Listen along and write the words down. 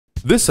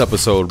This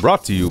episode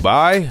brought to you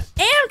by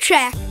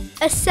Amtrak,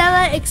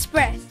 Acela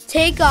Express.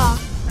 Take off.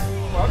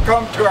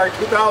 Welcome to our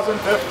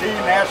 2015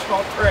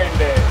 National Train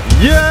Day.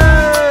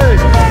 Yay!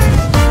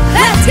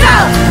 Let's go!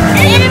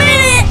 In a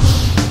minute!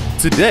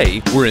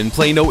 Today, we're in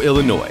Plano,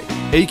 Illinois,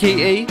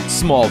 aka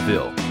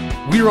Smallville.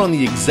 We're on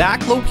the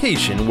exact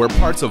location where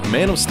parts of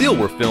Man of Steel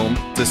were filmed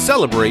to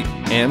celebrate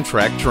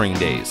Amtrak Train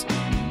Days.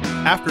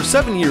 After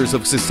 7 years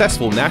of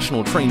successful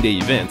National Train Day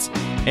events,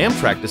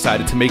 Amtrak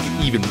decided to make it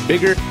even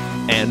bigger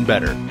and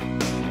better.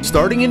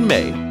 Starting in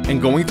May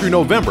and going through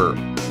November,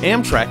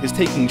 Amtrak is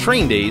taking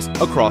train days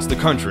across the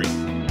country.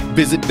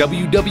 Visit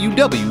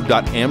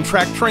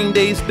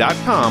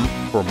www.amtraktraindays.com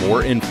for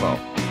more info.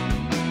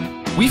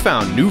 We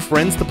found new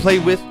friends to play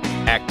with,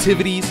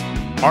 activities,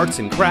 arts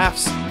and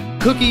crafts,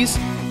 cookies,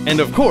 and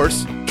of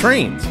course,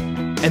 trains.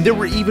 And there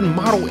were even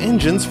model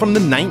engines from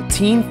the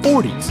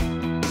 1940s.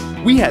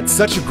 We had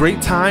such a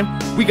great time,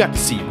 we got to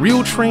see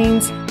real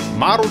trains,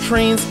 model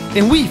trains,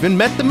 and we even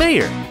met the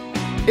mayor.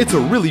 It's a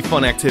really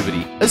fun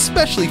activity,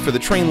 especially for the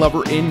train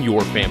lover in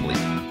your family.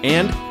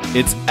 And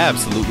it's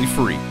absolutely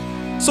free.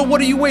 So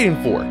what are you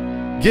waiting for?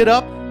 Get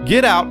up,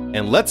 get out,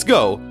 and let's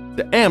go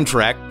to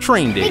Amtrak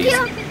Train Days.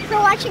 Thank you for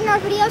watching our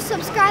video.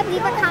 Subscribe,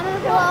 leave a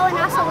comment below, and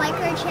also like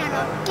our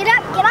channel. Get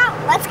up,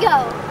 let's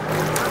go.